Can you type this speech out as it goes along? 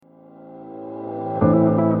Hello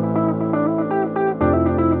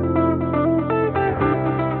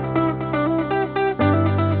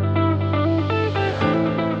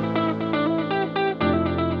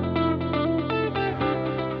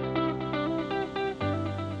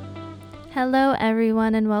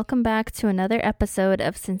everyone and welcome back to another episode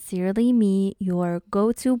of Sincerely Me, your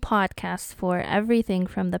go-to podcast for everything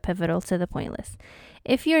from the pivotal to the pointless.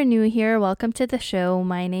 If you're new here, welcome to the show.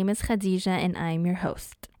 My name is Khadija and I'm your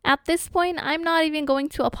host. At this point, I'm not even going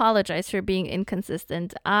to apologize for being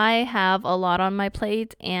inconsistent. I have a lot on my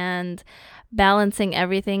plate and balancing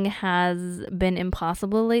everything has been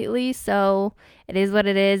impossible lately, so it is what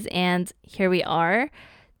it is and here we are.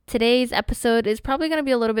 Today's episode is probably going to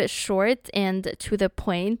be a little bit short and to the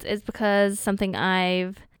point. It's because something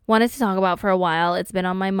I've wanted to talk about for a while. It's been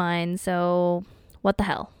on my mind, so what the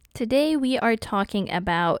hell? Today we are talking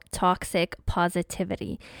about toxic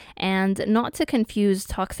positivity, and not to confuse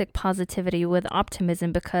toxic positivity with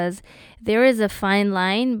optimism because there is a fine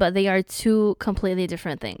line, but they are two completely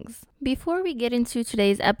different things. Before we get into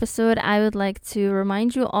today's episode, I would like to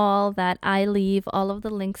remind you all that I leave all of the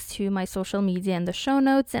links to my social media in the show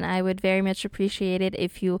notes, and I would very much appreciate it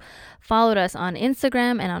if you followed us on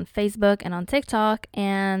Instagram and on Facebook and on TikTok,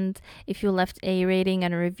 and if you left a rating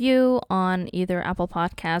and a review on either Apple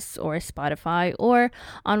Podcasts or Spotify or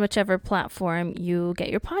on whichever platform you get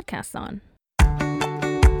your podcasts on.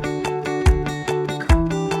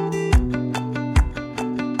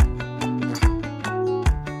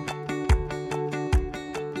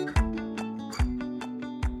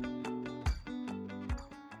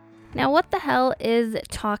 Now, what the hell is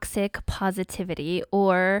toxic positivity,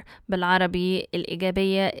 or بالعربي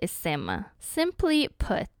الإيجابية السامة? Simply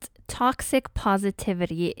put, toxic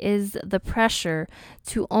positivity is the pressure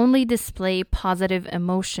to only display positive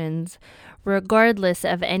emotions regardless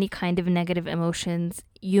of any kind of negative emotions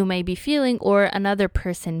you may be feeling or another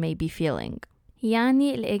person may be feeling.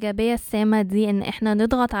 يعني الإيجابية السامة دي إن إحنا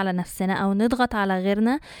نضغط على نفسنا أو نضغط على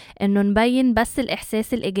غيرنا إنه نبين بس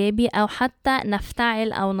الإحساس الإيجابي أو حتى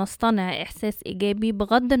نفتعل أو نصطنع إحساس إيجابي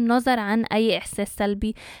بغض النظر عن أي إحساس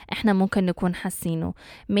سلبي إحنا ممكن نكون حاسينه.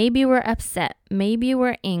 Maybe we're upset, maybe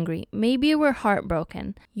we're angry, maybe we're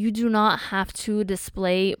heartbroken. You do not have to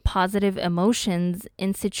display positive emotions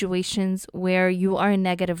in situations where you are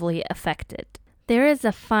negatively affected. There is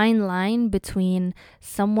a fine line between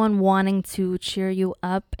someone wanting to cheer you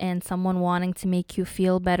up and someone wanting to make you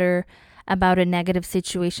feel better about a negative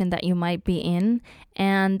situation that you might be in,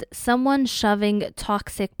 and someone shoving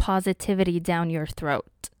toxic positivity down your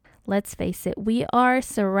throat. Let's face it, we are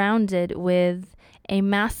surrounded with a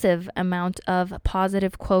massive amount of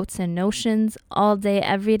positive quotes and notions all day,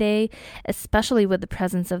 every day, especially with the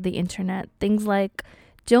presence of the internet. Things like,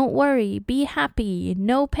 don't worry, be happy,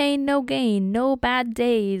 no pain, no gain, no bad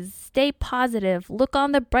days, stay positive, look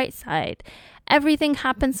on the bright side. Everything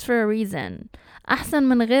happens for a reason. أحسن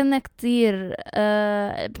من غيرنا كتير.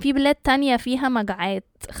 في بلاد تانية فيها مجاعات.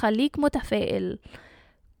 خليك متفائل.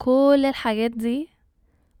 كل الحاجات دي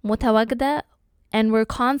متواجدة, and we're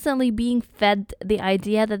constantly being fed the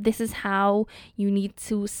idea that this is how you need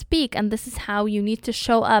to speak and this is how you need to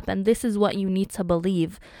show up and this is what you need to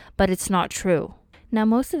believe, but it's not true. Now,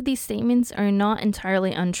 most of these statements are not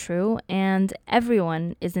entirely untrue, and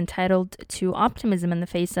everyone is entitled to optimism in the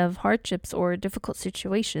face of hardships or difficult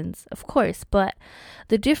situations, of course, but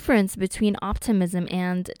the difference between optimism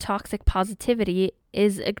and toxic positivity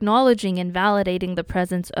is acknowledging and validating the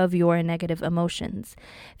presence of your negative emotions.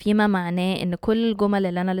 فيما معناه إن كل الجمل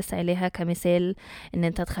اللي أنا لسه قايلها كمثال إن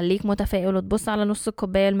أنت تخليك متفائل وتبص على نص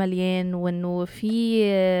الكوباية المليان وإنه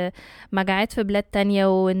في مجاعات في بلاد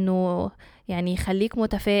تانية وإنه يعني خليك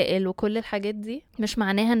متفائل وكل الحاجات دي مش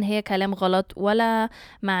معناها إن هي كلام غلط ولا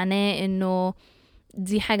معناه إنه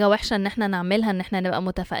دي حاجة وحشة إن احنا نعملها إن احنا نبقى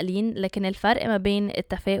متفائلين. لكن الفرق ما بين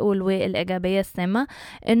التفاؤل والإيجابية السامة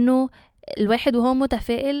إنه الواحد وهو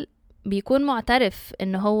متفائل بيكون معترف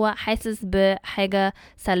إنه هو حاسس بحاجة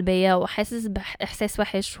سلبية وحاسس بإحساس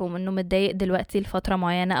وحش وإنه متضايق دلوقتي لفترة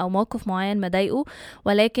معينة أو موقف معين مضايقه,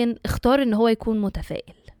 ولكن اختار إنه هو يكون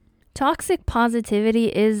متفائل. Toxic positivity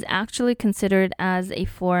is actually considered as a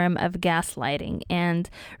form of gaslighting. And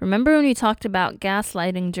remember when we talked about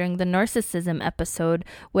gaslighting during the narcissism episode,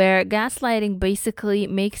 where gaslighting basically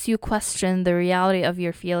makes you question the reality of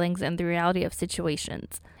your feelings and the reality of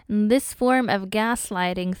situations. And this form of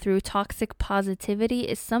gaslighting through toxic positivity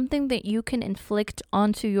is something that you can inflict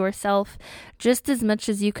onto yourself just as much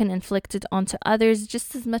as you can inflict it onto others,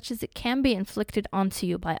 just as much as it can be inflicted onto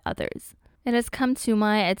you by others. It has come to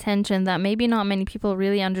my attention that maybe not many people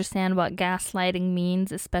really understand what gaslighting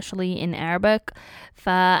means, especially in Arabic.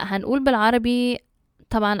 فهنقول بالعربي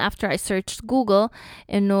طبعا after I searched Google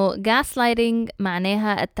إنه gaslighting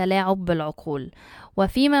معناها التلاعب بالعقول،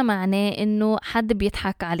 وفيما معناه إنه حد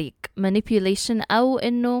بيضحك عليك manipulation، أو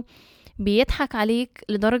إنه بيضحك عليك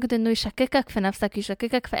لدرجة إنه يشككك في نفسك،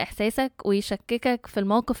 يشككك في إحساسك، ويشككك في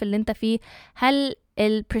الموقف اللي انت فيه. هل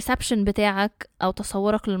الperception بتاعك أو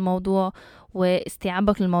تصورك للموضوع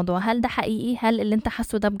واستيعابك للموضوع، هل ده حقيقي؟ هل اللي انت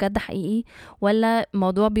حاسه ده بجد حقيقي؟ ولا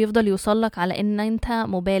الموضوع بيفضل يوصلك على ان انت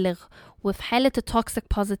مبالغ؟ وفي حالة التوكسيك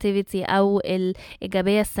بوزيتيفيتي أو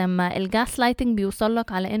الإيجابية السامة، الجاسلايتنج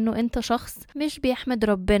بيوصلك على إنه أنت شخص مش بيحمد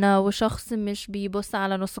ربنا، وشخص مش بيبص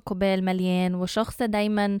على نص الكوباية المليان، وشخص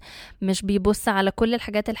دايما مش بيبص على كل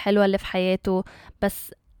الحاجات الحلوة اللي في حياته.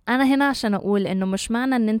 بس أنا هنا عشان أقول إنه مش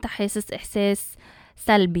معنى إن أنت حاسس إحساس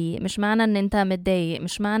سلبي، مش معنى ان انت متضايق،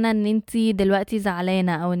 مش معنى ان انت دلوقتي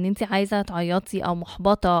زعلانة او ان انت عايزة تعيطي او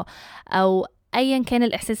محبطة او ايا كان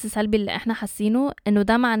الاحساس السلبي اللي احنا حاسينه، انه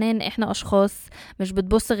ده معناه ان احنا اشخاص مش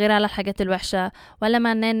بتبص غير على الحاجات الوحشة، ولا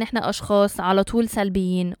معناه ان احنا اشخاص على طول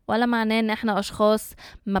سلبيين، ولا معناه ان احنا اشخاص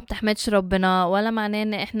ما بتحمدش ربنا، ولا معناه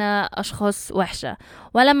ان احنا اشخاص وحشة،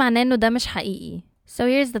 ولا معناه انه ده مش حقيقي. So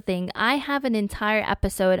here's the thing. I have an entire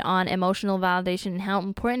episode on emotional validation and how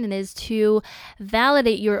important it is to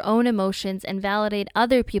validate your own emotions and validate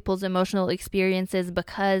other people's emotional experiences,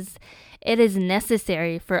 because it is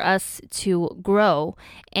necessary for us to grow.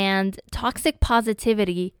 And toxic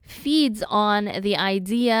positivity feeds on the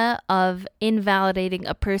idea of invalidating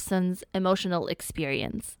a person's emotional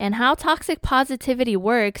experience. And how toxic positivity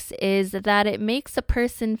works is that it makes a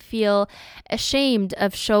person feel ashamed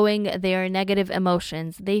of showing their negative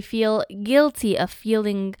emotions. They feel guilty of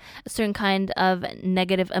feeling a certain kind of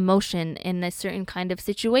negative emotion in a certain kind of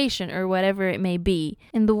situation or whatever it may be.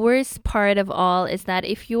 And the worst part of all is that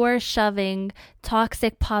if you are shoving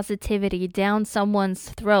toxic positivity down someone's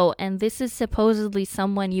throat, and this is supposedly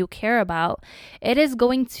someone you care about, it is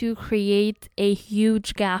going to create a huge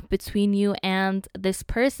gap between you and this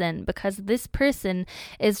person, because this person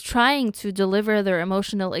is trying to deliver their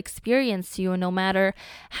emotional experience to you no matter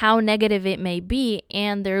how negative it may be,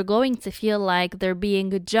 and they're going to feel like they're being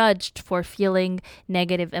judged for feeling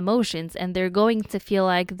negative emotions, and they're going to feel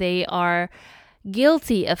like they are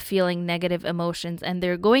guilty of feeling negative emotions, and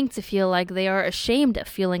they're going to feel like they are ashamed of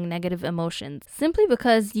feeling negative emotions simply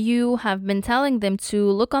because you have been telling them to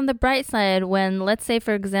look on the bright side when, let's say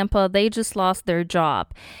for example, they just lost their job.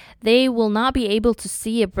 They will not be able to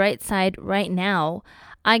see a bright side right now.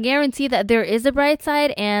 I guarantee that there is a bright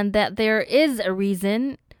side and that there is a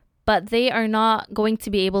reason, but they are not going to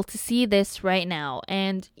be able to see this right now.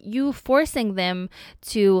 And you forcing them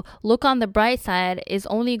to look on the bright side is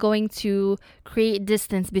only going to create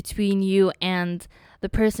distance between you and the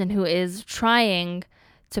person who is trying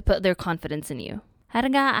to put their confidence in you.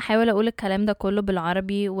 هرجع احاول اقول الكلام ده كله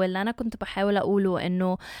بالعربي، واللي انا كنت بحاول اقوله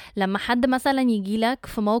انه لما حد مثلا يجيلك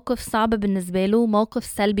في موقف صعب بالنسبة له، موقف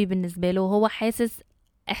سلبي بالنسبة له، هو حاسس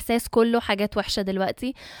احساس كله حاجات وحشة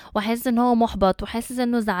دلوقتي، وحاسس ان هو محبط، وحاسس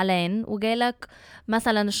انه زعلان، وجالك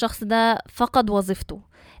مثلا الشخص ده فقد وظيفته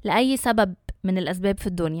لأي سبب من الأسباب في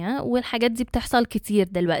الدنيا، والحاجات دي بتحصل كتير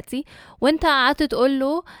دلوقتي، وانت قعدت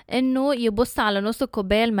تقوله انه يبص على نص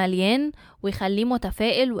الكوباية المليان ويخليه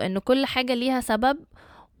متفائل، وانه كل حاجة ليها سبب.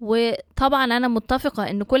 وطبعا انا متفقة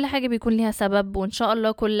ان كل حاجة بيكون ليها سبب، وان شاء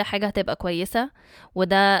الله كل حاجة هتبقى كويسة،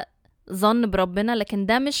 وده ظن بربنا. لكن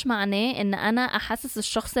ده مش معناه ان انا احسس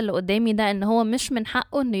الشخص اللي قدامي ده ان هو مش من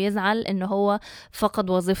حقه انه يزعل ان هو فقد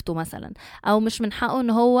وظيفته مثلا، او مش من حقه ان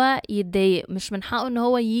هو يتضايق، مش من حقه ان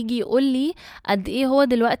هو يجي يقول لي قد ايه هو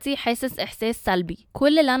دلوقتي حاسس احساس سلبي.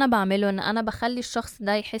 كل اللي انا بعمله ان انا بخلي الشخص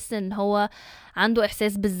ده يحس ان هو عنده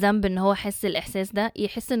احساس بالذنب ان هو حس الاحساس ده،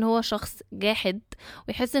 يحس ان هو شخص جاحد،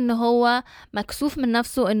 ويحس ان هو مكسوف من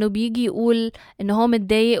نفسه انه بيجي يقول ان هو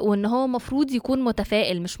متضايق، وان هو مفروض يكون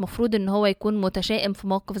متفائل، مش مفروض ان هو يكون متشائم في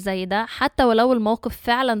موقف زي ده، حتى ولو الموقف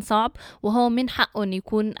فعلا صعب، وهو من حقه ان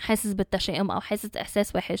يكون حاسس بالتشاؤم او حاسس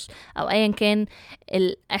احساس وحش او ايا كان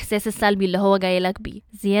الاحساس السلبي اللي هو جاي لك بيه.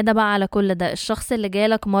 زيادة بقى على كل ده، الشخص اللي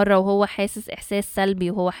جالك مرة وهو حاسس احساس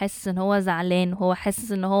سلبي، وهو حاسس ان هو زعلان، وهو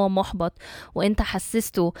حاسس ان هو محبط، وانت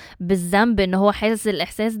حسسته بالذنب ان هو حاسس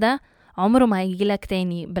الاحساس ده، عمره ما هيجيلك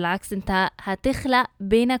تاني. بالعكس، انت هتخلق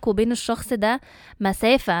بينك وبين الشخص ده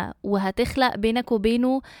مسافة، وهتخلق بينك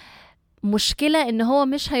وبينه مشكلة ان هو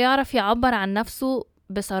مش هيعرف يعبر عن نفسه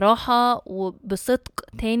بصراحة وبصدق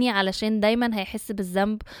تاني، علشان دايما هيحس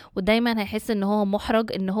بالذنب، ودايما هيحس ان هو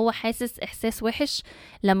محرج، ان هو حاسس احساس وحش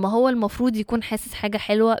لما هو المفروض يكون حاسس حاجة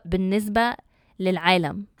حلوة بالنسبة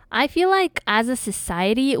للعالم. I feel like as a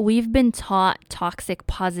society, we've been taught toxic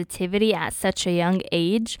positivity at such a young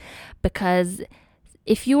age, because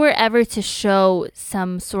if you were ever to show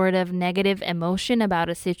some sort of negative emotion about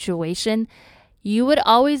a situation, you would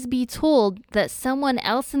always be told that someone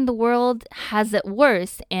else in the world has it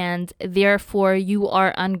worse and therefore you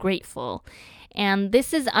are ungrateful. And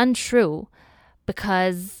this is untrue,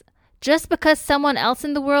 because just because someone else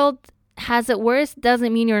in the world has it worse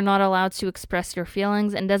doesn't mean you're not allowed to express your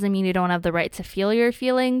feelings, and doesn't mean you don't have the right to feel your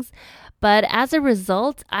feelings. But as a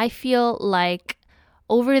result, I feel like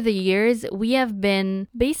over the years, we have been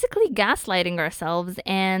basically gaslighting ourselves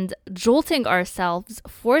and jolting ourselves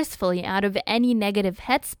forcefully out of any negative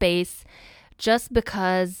headspace just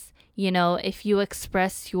because, if you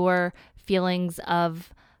express your feelings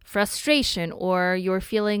of frustration or your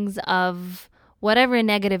feelings of whatever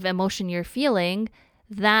negative emotion you're feeling,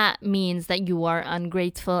 that means that you are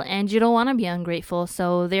ungrateful, and you don't want to be ungrateful.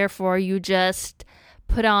 So therefore, you just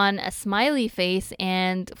put on a smiley face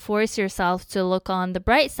and force yourself to look on the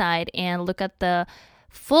bright side and look at the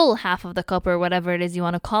full half of the cup, or whatever it is you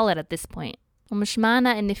want to call it at this point. ومش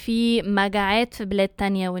معنى ان في مجاعات في بلاد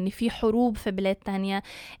تانية وان في حروب في بلاد تانية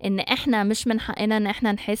ان احنا مش من حقنا ان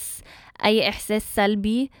احنا نحس اي احساس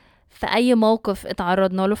سلبي في اي موقف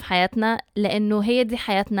اتعرضنا له في حياتنا، لانه هي دي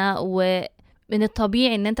حياتنا، ومن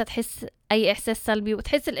الطبيعي ان انت تحس اي احساس سلبي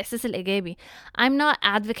وتحس الاحساس الايجابي. I'm not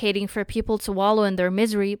advocating for people to wallow in their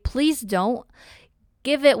misery. Please don't.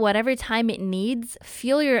 Give it whatever time it needs.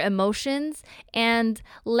 Feel your emotions and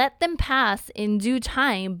let them pass in due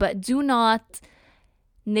time, but do not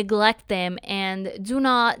neglect them and do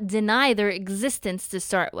not deny their existence to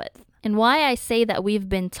start with. And why I say that we've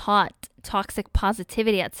been taught toxic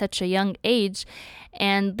positivity at such a young age,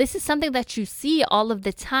 and this is something that you see all of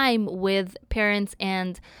the time with parents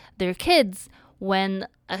and their kids. When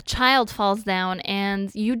a child falls down and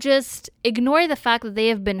you just ignore the fact that they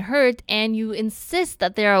have been hurt and you insist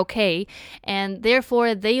that they're okay, and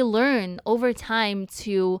therefore they learn over time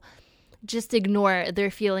to just ignore their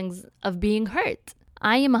feelings of being hurt.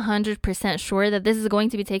 I am 100% sure that this is going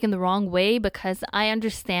to be taken the wrong way, because I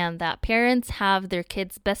understand that parents have their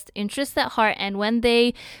kids' best interests at heart, and when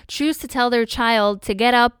they choose to tell their child to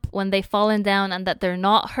get up when they've fallen down and that they're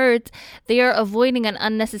not hurt, they are avoiding an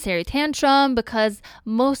unnecessary tantrum, because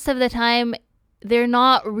most of the time they're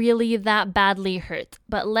not really that badly hurt.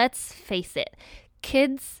 But let's face it,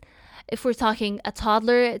 kids, if we're talking a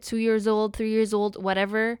toddler, 2 years old, 3 years old,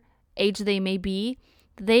 whatever age they may be,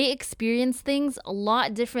 they experience things a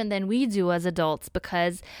lot different than we do as adults,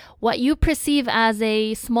 because what you perceive as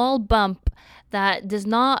a small bump that does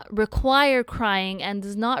not require crying and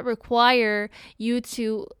does not require you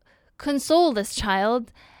to console this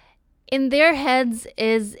child, in their heads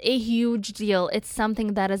is a huge deal. It's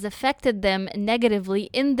something that has affected them negatively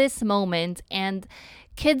in this moment. And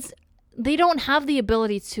kids, they don't have the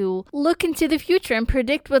ability to look into the future and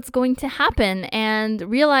predict what's going to happen and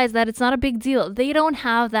realize that it's not a big deal. They don't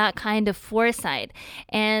have that kind of foresight.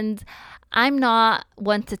 And I'm not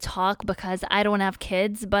one to talk because I don't have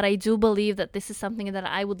kids, but I do believe that this is something that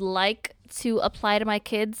I would like to apply to my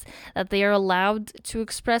kids, that they are allowed to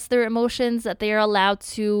express their emotions, that they are allowed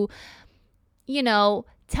to,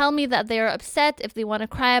 tell me that they're upset. If they want to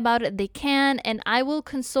cry about it, they can, and I will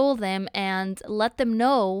console them and let them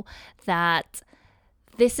know that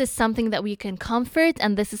this is something that we can comfort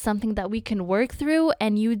and this is something that we can work through,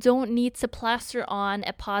 and you don't need to plaster on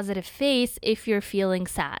a positive face if you're feeling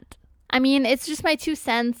sad. I mean, it's just my 2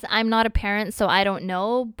 cents. I'm not a parent, so I don't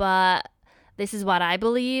know, but this is what I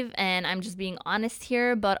believe, and I'm just being honest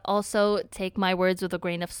here, but also take my words with a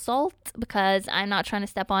grain of salt because I'm not trying to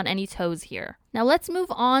step on any toes here. Now let's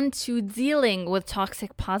move on to dealing with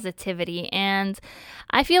toxic positivity, and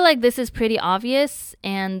I feel like this is pretty obvious,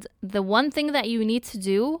 and the one thing that you need to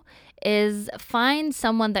do is find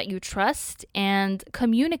someone that you trust and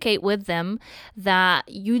communicate with them that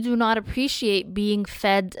you do not appreciate being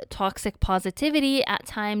fed toxic positivity at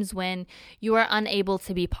times when you are unable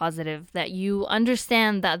to be positive, that you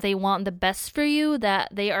understand that they want the best for you, that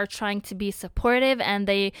they are trying to be supportive and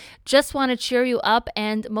they just want to cheer you up.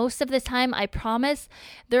 And most of the time, I promise,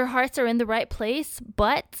 their hearts are in the right place.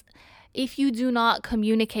 But if you do not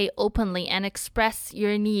communicate openly and express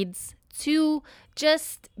your needs to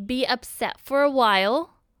just be upset for a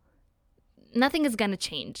while, nothing is going to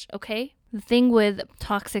change, okay? The thing with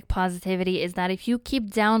toxic positivity is that if you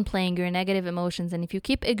keep downplaying your negative emotions and if you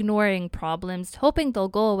keep ignoring problems, hoping they'll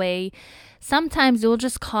go away, sometimes you'll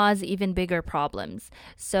just cause even bigger problems.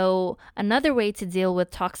 So another way to deal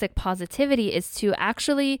with toxic positivity is to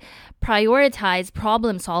actually prioritize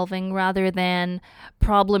problem solving rather than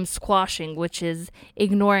problem squashing, which is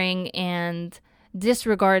ignoring and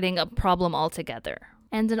disregarding a problem altogether.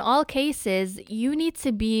 And in all cases, you need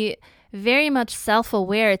to be very much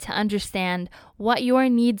self-aware to understand what your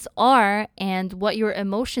needs are and what your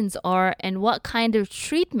emotions are and what kind of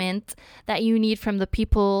treatment that you need from the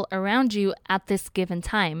people around you at this given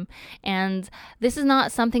time. And this is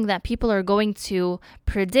not something that people are going to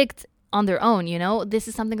predict on their own, This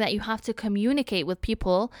is something that you have to communicate with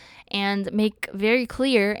people and make very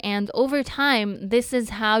clear. And over time, this is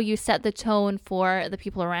how you set the tone for the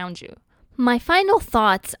people around you. My final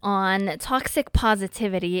thoughts on toxic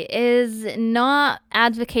positivity is not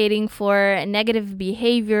advocating for negative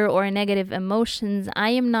behavior or negative emotions.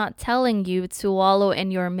 I am not telling you to wallow in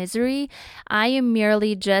your misery. I am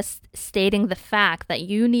merely just stating the fact that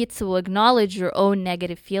you need to acknowledge your own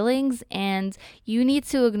negative feelings and you need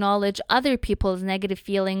to acknowledge other people's negative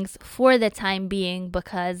feelings for the time being,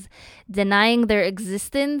 because denying their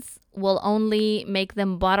existence will only make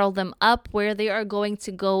them bottle them up, where they are going to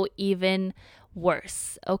go even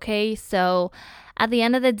worse. Okay, so at the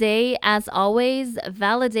end of the day, as always,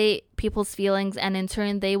 validate people's feelings, and in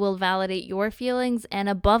turn they will validate your feelings, and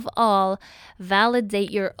above all, validate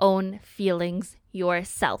your own feelings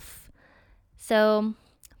yourself. So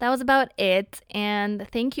that was about it, and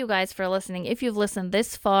thank you guys for listening. If you've listened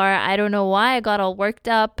this far, I don't know why I got all worked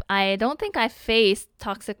up. I don't think I faced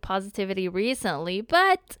toxic positivity recently,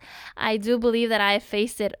 but I do believe that I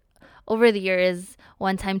faced it over the years,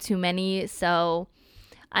 one time too many. So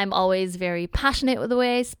I'm always very passionate with the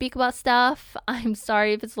way I speak about stuff. I'm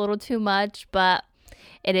sorry if it's a little too much, but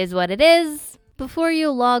it is what it is. Before you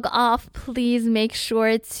log off, please make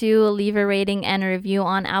sure to leave a rating and a review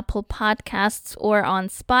on Apple Podcasts or on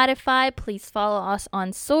Spotify. Please follow us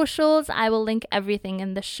on socials. I will link everything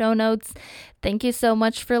in the show notes. Thank you so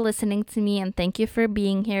much for listening to me, and thank you for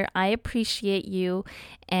being here. I appreciate you.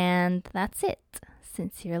 And that's it.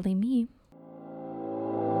 Sincerely me.